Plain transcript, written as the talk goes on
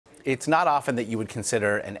It's not often that you would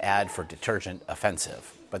consider an ad for detergent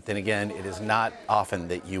offensive, but then again, it is not often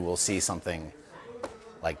that you will see something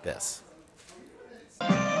like this.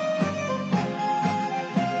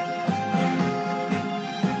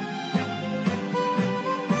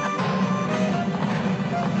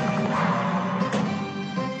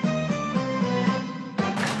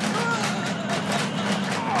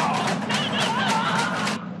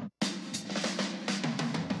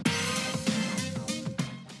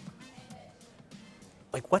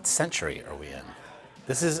 Like, what century are we in?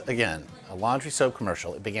 This is, again, a laundry soap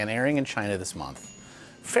commercial. It began airing in China this month.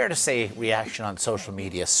 Fair to say, reaction on social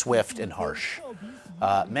media, swift and harsh.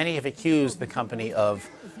 Many have accused the company of,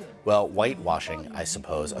 well, whitewashing, I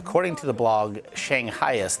suppose. According to the blog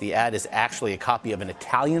Shanghaiist, the ad is actually a copy of an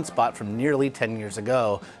Italian spot from nearly 10 years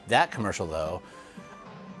ago. That commercial, though,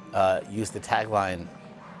 used the tagline,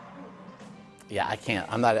 yeah, I can't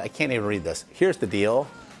even read this. Here's the deal.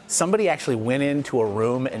 Somebody actually went into a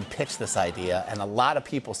room and pitched this idea, and a lot of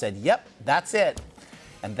people said, yep, that's it.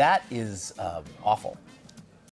 And that is awful.